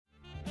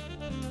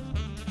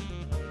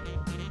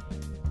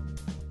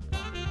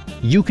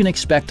You can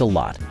expect a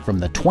lot from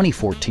the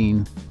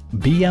 2014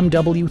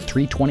 BMW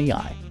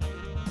 320i.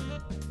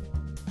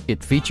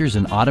 It features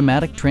an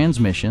automatic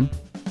transmission,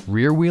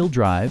 rear-wheel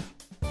drive,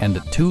 and a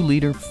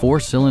 2-liter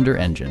 4-cylinder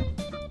engine.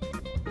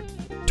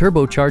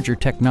 Turbocharger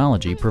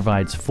technology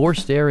provides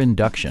forced air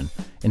induction,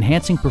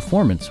 enhancing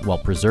performance while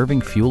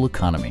preserving fuel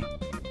economy.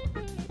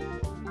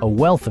 A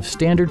wealth of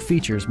standard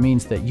features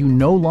means that you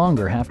no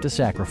longer have to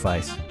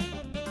sacrifice,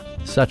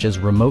 such as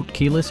remote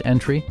keyless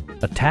entry,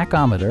 a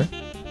tachometer,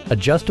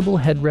 adjustable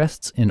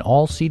headrests in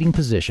all seating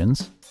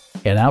positions,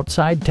 an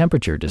outside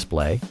temperature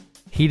display,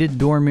 heated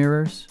door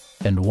mirrors,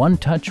 and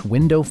one-touch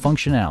window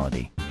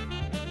functionality.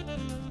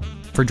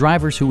 For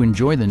drivers who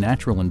enjoy the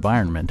natural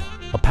environment,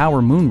 a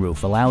power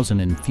moonroof allows an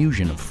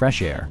infusion of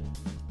fresh air.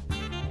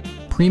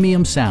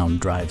 Premium sound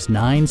drives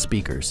 9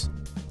 speakers,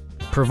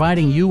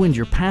 providing you and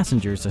your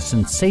passengers a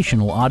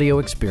sensational audio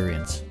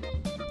experience.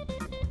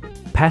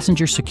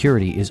 Passenger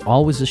security is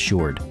always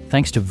assured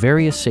thanks to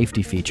various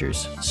safety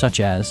features such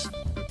as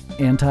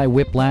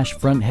anti-whiplash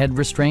front head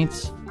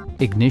restraints,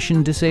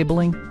 ignition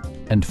disabling,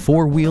 and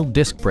 4-wheel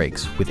disc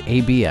brakes with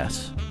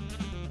ABS.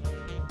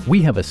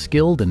 We have a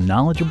skilled and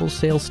knowledgeable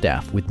sales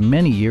staff with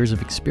many years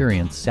of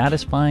experience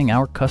satisfying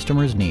our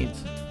customers'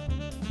 needs.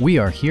 We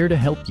are here to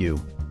help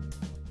you.